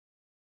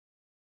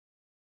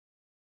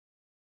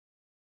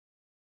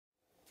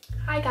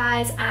Hi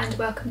guys and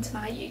welcome to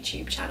my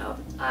YouTube channel.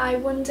 I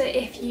wonder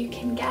if you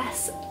can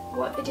guess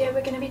what video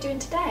we're going to be doing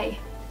today.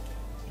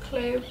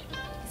 Clue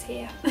is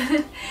here.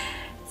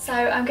 So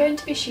I'm going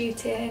to be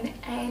shooting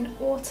an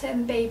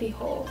autumn baby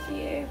haul for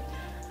you.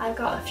 I've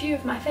got a few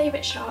of my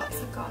favourite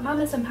shops. I've got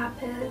Mamas and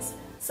Papas,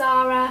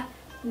 Zara,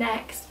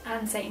 Next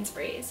and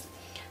Sainsbury's.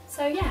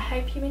 So yeah,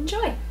 hope you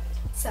enjoy.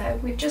 So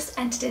we've just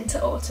entered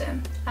into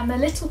autumn. I'm a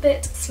little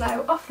bit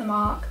slow off the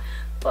mark,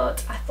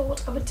 but I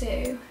thought I would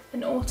do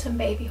an autumn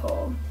baby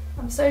haul.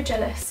 I'm so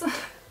jealous.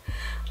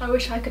 I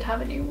wish I could have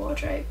a new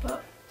wardrobe,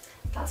 but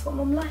that's what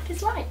mum life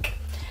is like.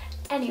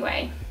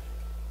 Anyway,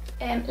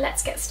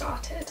 let's get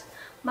started.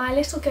 My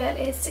little girl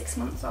is 6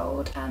 months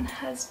old and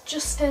has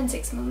just turned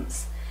 6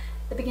 months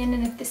at the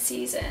beginning of this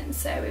season,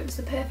 so it was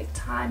the perfect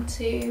time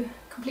to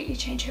completely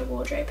change her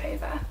wardrobe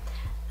over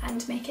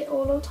and make it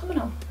all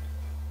autumnal.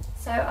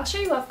 So I'll show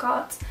you what I've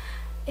got.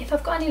 If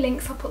I've got any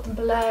links, I'll put them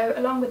below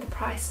along with the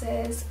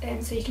prices,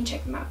 so you can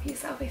check them out for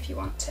yourself if you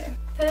want to.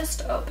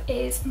 First up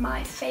is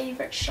my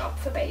favourite shop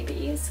for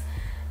babies.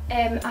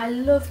 I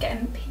love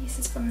getting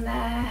pieces from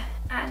there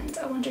and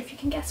I wonder if you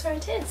can guess where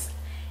it is.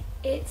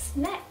 It's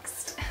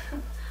Next.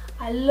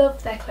 I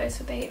love their clothes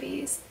for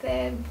babies.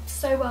 They're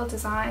so well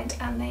designed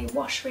and they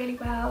wash really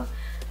well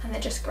and they're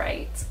just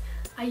great.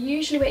 I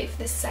usually wait for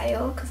the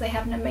sale because they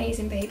have an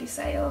amazing baby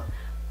sale,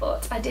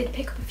 but I did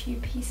pick up a few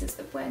pieces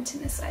that weren't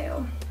in the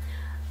sale.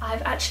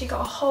 I've actually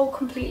got a whole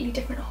completely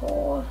different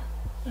haul,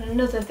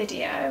 another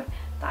video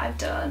that I've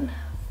done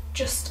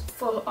just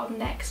full of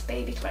Next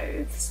baby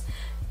clothes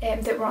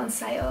that were on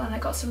sale, and I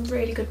got some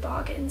really good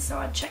bargains, so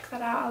I'd check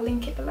that out. I'll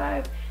link it below,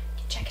 you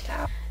can check it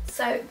out.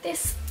 So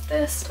this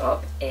first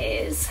up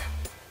is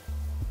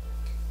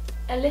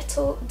a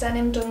little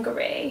denim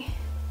dungaree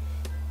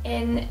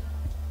in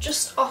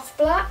just off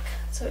black,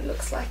 so it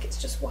looks like it's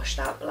just washed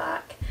out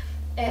black,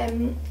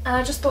 and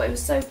I just thought it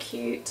was so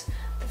cute.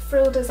 The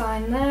frill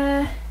design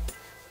there,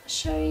 I'll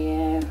show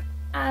you.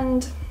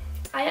 And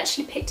I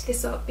actually picked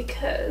this up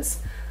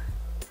because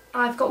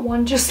I've got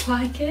one just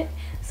like it,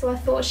 so I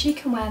thought she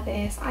can wear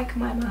this, I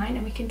can wear mine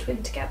and we can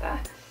twin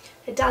together.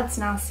 Her dad's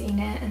now seen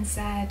it and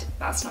said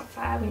that's not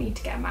fair, we need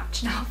to get a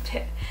matching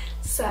outfit,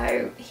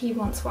 so he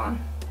wants one,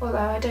 although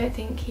I don't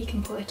think he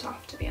can pull it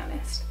off, to be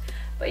honest.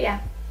 But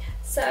yeah,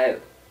 so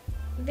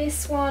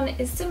this one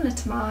is similar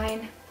to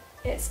mine.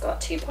 It's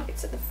got 2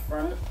 pockets at the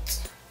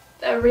front,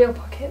 they're real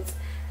pockets,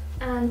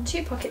 and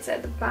 2 pockets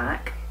at the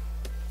back.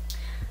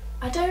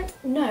 I don't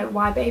know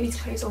why baby's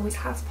clothes always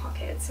has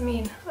pockets. I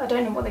mean, I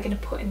don't know what they're going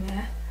to put in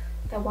there.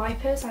 Their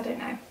wipers, I don't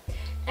know.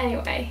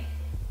 Anyway,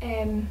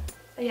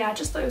 yeah, I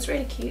just thought it was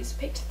really cute, so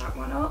picked that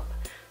one up.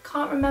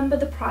 Can't remember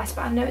the price,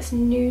 but I know it's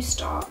new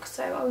stock,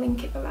 so I'll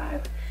link it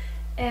below.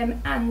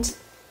 And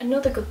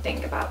another good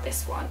thing about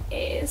this one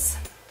is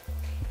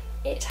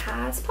it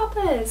has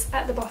poppers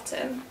at the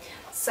bottom,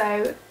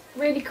 so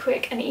really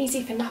quick and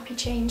easy for nappy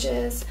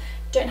changes.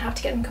 Don't have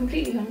to get them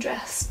completely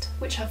undressed,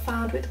 which I've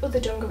found with other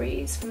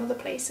dungarees from other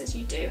places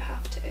you do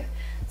have to.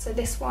 So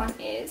this one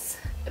is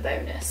a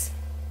bonus.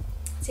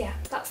 So yeah,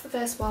 that's the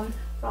first one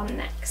from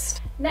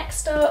Next.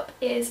 Next up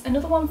is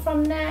another one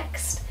from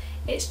Next.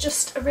 It's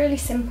just a really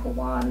simple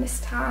one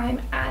this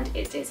time, and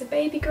it is a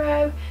baby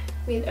grow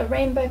with a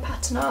rainbow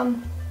pattern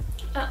on.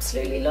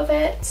 Absolutely love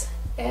it.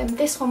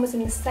 This one was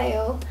in the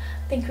sale.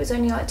 I think it was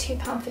only like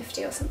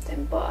 £2.50 or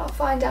something, but I'll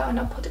find out and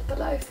I'll put it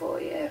below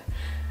for you.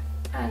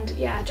 And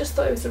yeah, I just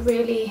thought it was a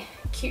really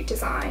cute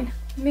design.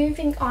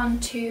 Moving on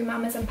to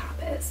Mamas and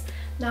Papas.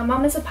 Now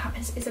Mamas and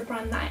Papas is a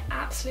brand that I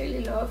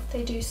absolutely love.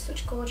 They do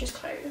such gorgeous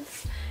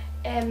clothes.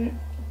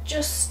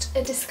 Just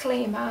a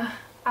disclaimer,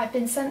 I've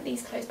been sent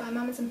these clothes by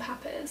Mamas and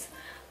Papas,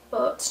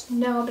 but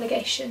no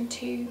obligation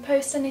to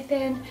post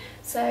anything,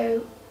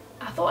 so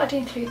I thought I'd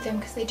include them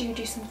because they do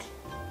some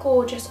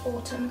gorgeous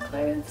autumn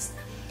clothes.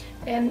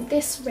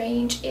 This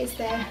range is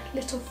their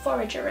little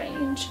forager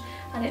range,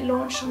 and it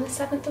launched on the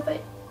 7th of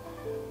it.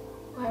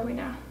 Where are we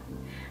now?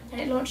 And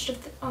it launched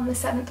on the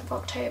 7th of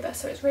October,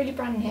 so it's really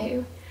brand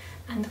new,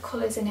 and the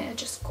colours in it are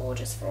just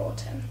gorgeous for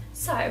autumn.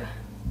 So,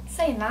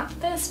 saying that,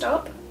 first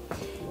up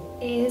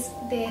is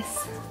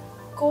this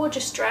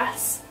gorgeous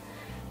dress.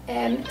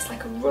 It's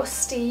like a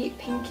rusty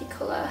pinky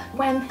colour.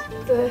 When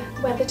the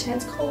weather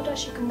turns colder,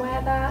 she can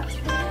wear that.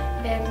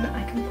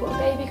 I can put a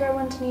baby grow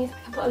underneath,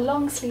 I can put a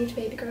long sleeved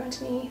baby grow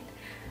underneath,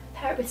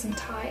 pair it with some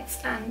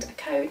tights and a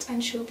coat,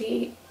 and she'll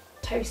be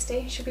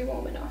toasty, she'll be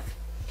warm enough.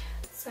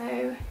 So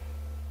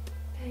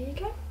there you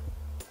go.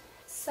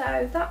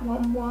 So that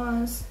one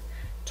was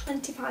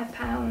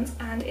 £25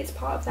 and it's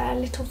part of their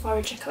Little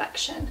Forager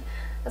collection.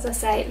 As I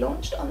say, it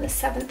launched on the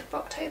 7th of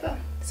October,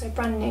 so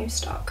brand new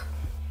stock.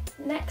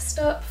 Next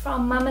up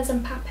from Mamas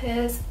and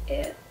Papas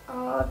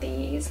are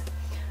these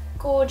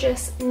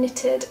gorgeous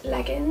knitted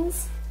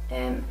leggings.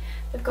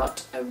 They've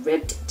got a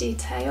ribbed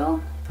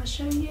detail, if I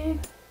show you,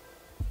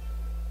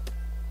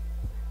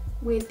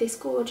 with this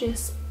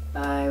gorgeous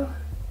bow.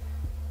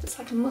 It's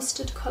like a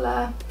mustard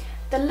colour.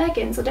 The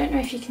leggings, I don't know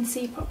if you can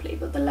see properly,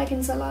 but the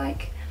leggings are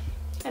like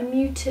a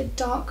muted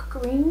dark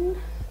green.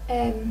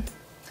 They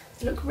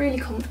look really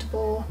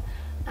comfortable.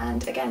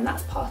 and again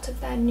that's part of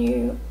their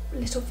new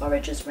Little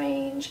Foragers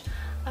range.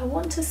 I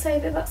want to say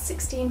that that's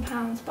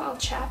 £16, but I'll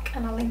check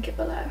and I'll link it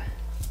below.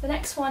 The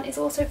next one is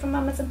also from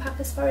Mamas and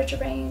Papa's Forager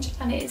range,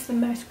 and it is the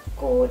most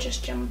gorgeous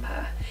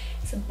jumper.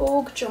 It's a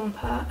Borg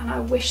jumper, and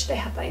I wish they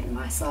had that in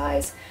my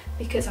size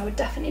because I would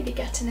definitely be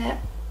getting it.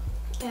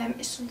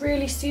 It's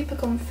really super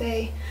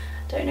comfy.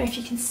 Don't know if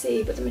you can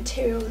see, but the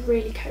material is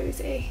really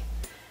cosy,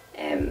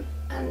 and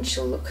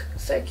she'll look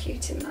so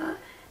cute in that.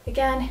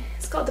 Again,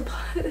 it's got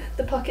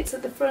the pockets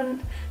at the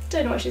front.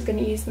 Don't know what she's going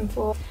to use them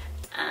for,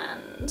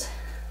 and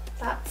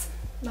that's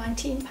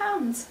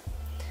 £19.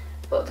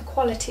 But the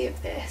quality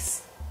of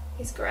this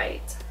is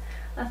great.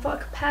 And I thought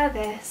I could pair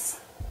this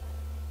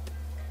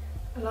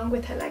along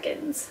with her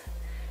leggings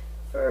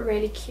for a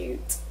really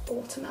cute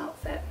autumn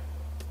outfit.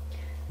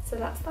 So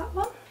that's that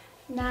one.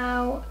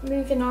 Now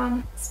moving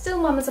on, still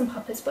Mamas and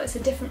Papas, but it's a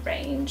different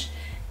range.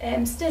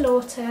 Still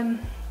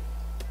autumn,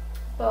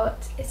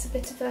 but it's a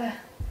bit of a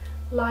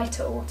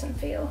lighter autumn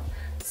feel.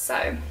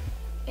 So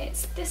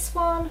it's this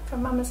one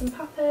from Mamas and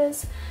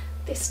Papas.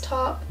 This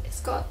top,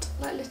 it's got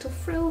like little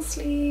frill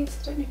sleeves,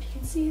 I don't know if you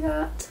can see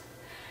that.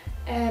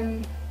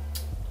 And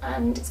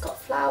it's got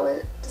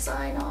flower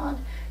design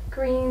on,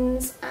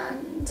 greens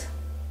and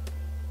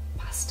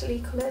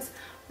pastel-y colours.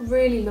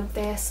 Really love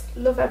this,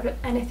 love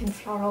anything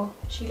floral.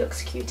 She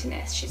looks cute in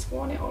this, she's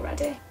worn it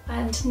already.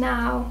 And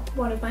now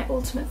one of my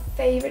ultimate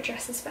favourite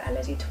dresses for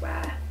Elodie to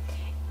wear.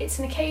 It's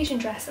an occasion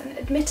dress, and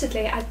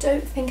admittedly I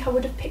don't think I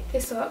would have picked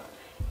this up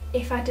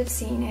if I'd have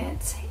seen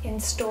it in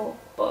store,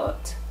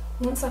 but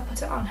once I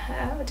put it on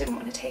her I didn't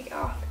want to take it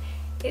off.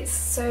 It's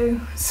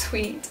so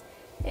sweet.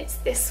 It's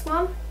this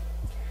one.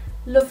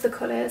 Love the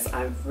colours,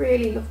 I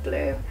really love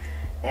blue,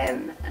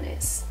 and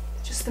it's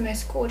just the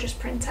most gorgeous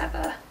print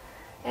ever.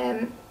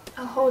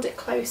 I'll hold it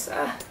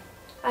closer.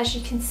 As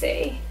you can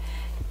see,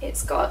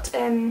 it's got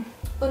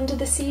under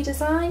the sea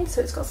design,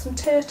 so it's got some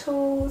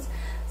turtles,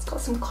 it's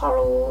got some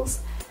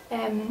corals,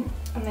 and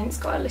then it's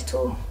got a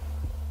little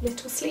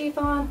sleeve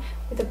on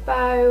with a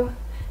bow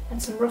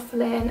and some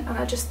ruffling, and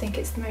I just think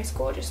it's the most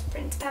gorgeous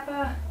print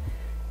ever.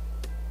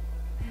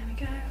 There we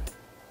go.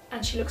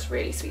 And she looks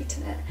really sweet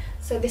in it,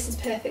 so this is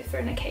perfect for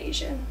an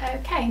occasion.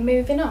 Okay,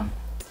 moving on.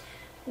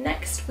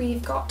 Next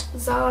we've got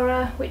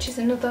Zara, which is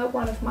another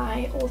one of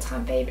my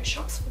all-time favourite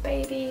shops for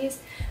babies.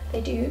 They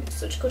do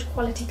such good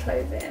quality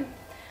clothing.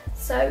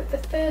 So the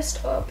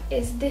first up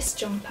is this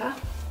jumper.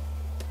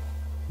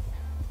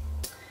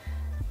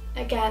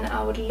 Again,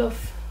 I would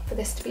love for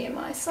this to be in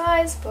my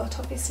size, but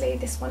obviously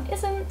this one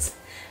isn't.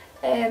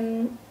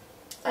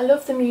 I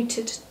love the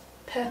muted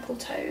purple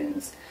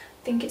tones.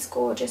 I think it's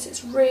gorgeous.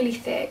 It's really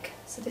thick,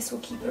 so this will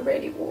keep her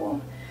really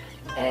warm.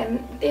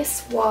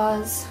 This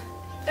was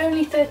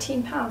only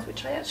 £13,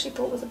 which I actually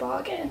thought was a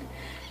bargain.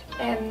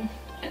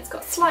 It's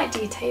got slight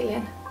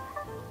detailing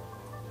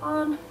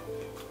on.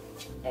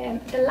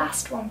 The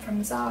last one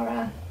from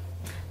Zara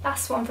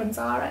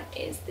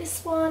is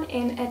this one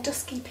in a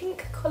dusky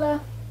pink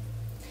colour.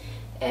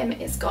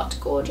 It's got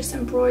gorgeous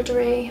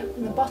embroidery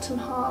on the bottom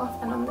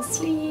half and on the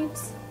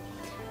sleeves,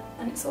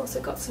 and it's also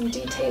got some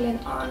detailing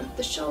on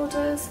the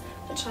shoulders,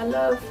 which I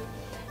love.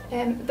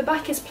 The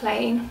back is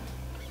plain,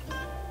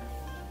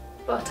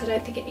 but I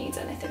don't think it needs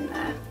anything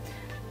there.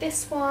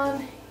 This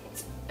one,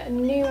 it's a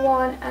new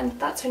one, and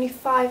that's only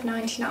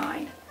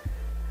 £5.99,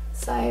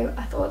 so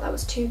I thought that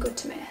was too good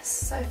to miss.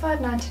 So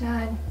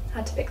 £5.99,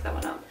 had to pick that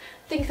one up.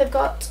 I think they've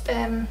got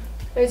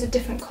loads of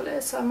different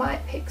colours, so I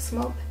might pick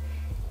some up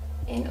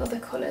in other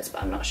colours,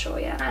 but I'm not sure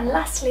yet. And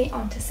lastly,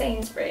 on to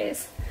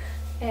Sainsbury's.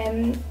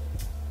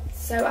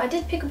 So I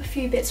did pick up a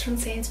few bits from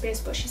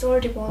Sainsbury's, but she's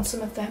already worn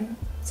some of them,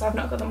 so I've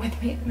not got them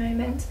with me at the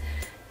moment.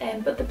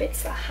 But the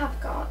bits that I have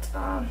got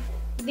are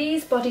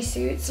these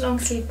bodysuits, long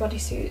sleeve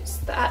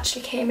bodysuits, that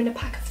actually came in a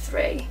pack of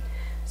 3.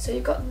 So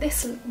you've got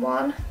this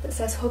one that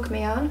says hug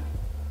me on.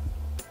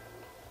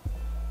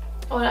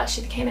 Or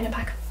actually they came in a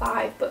pack of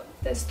 5, but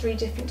there's 3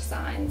 different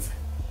designs.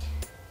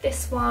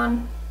 This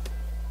one,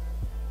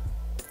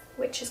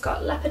 which has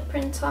got leopard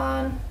print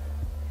on,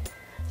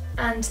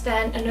 and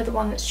then another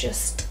one that's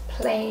just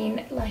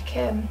plain, like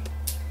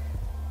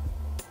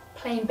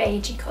plain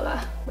beigey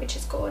colour, which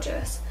is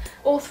gorgeous.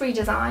 All 3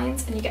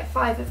 designs, and you get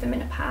 5 of them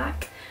in a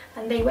pack,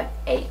 and they were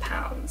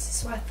 £8,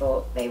 so I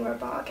thought they were a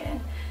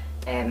bargain.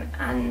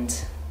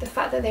 And the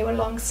fact that they were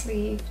long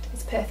sleeved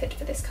is perfect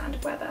for this kind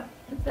of weather.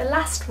 The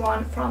last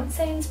one from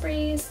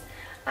Sainsbury's,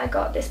 I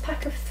got this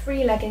pack of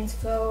 3 leggings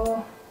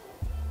for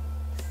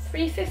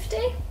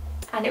 £3.50,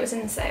 and it was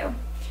in the sale.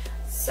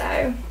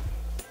 So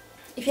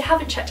if you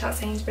haven't checked out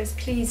Sainsbury's,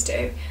 please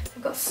do.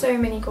 They've got so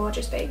many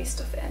gorgeous baby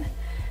stuff in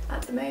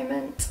at the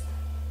moment.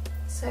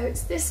 So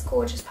it's this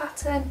gorgeous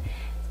pattern,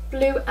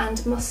 blue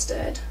and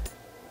mustard.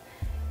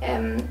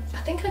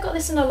 I think I got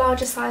this in a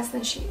larger size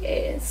than she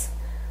is,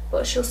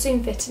 but she'll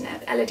soon fit in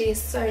it. Elodie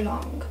is so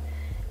long.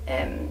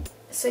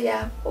 So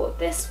yeah, I bought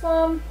this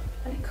one,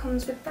 and it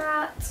comes with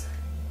that.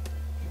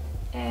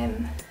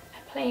 A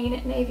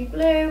plain navy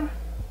blue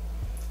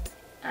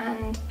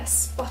and a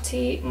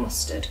spotty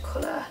mustard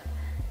colour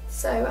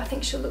so I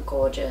think she'll look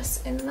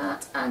gorgeous in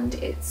that, and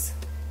it's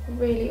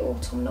really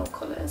autumnal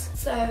colours.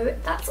 So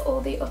that's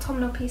all the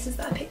autumnal pieces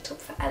that I picked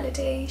up for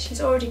Elodie. She's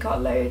already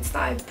got loads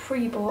that I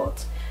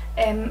pre-bought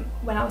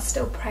when I was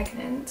still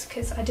pregnant,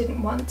 because I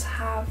didn't want to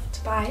have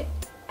to buy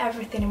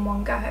everything in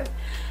one go.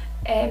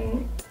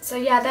 So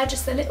yeah, they're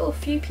just a little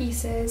few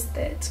pieces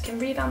that can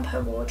revamp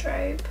her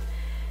wardrobe.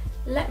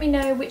 Let me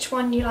know which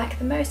one you like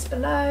the most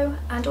below,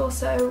 and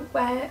also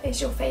where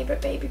is your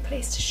favourite baby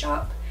place to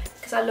shop,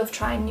 because I love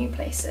trying new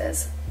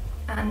places,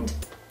 and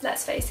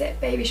let's face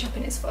it, baby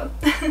shopping is fun.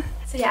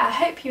 So yeah, I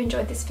hope you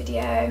enjoyed this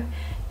video.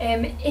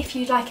 If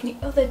you'd like any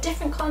other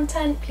different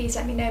content, please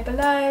let me know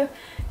below.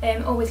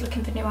 Always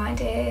looking for new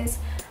ideas.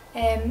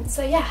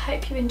 So yeah,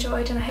 hope you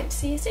enjoyed, and I hope to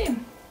see you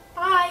soon.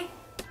 Bye!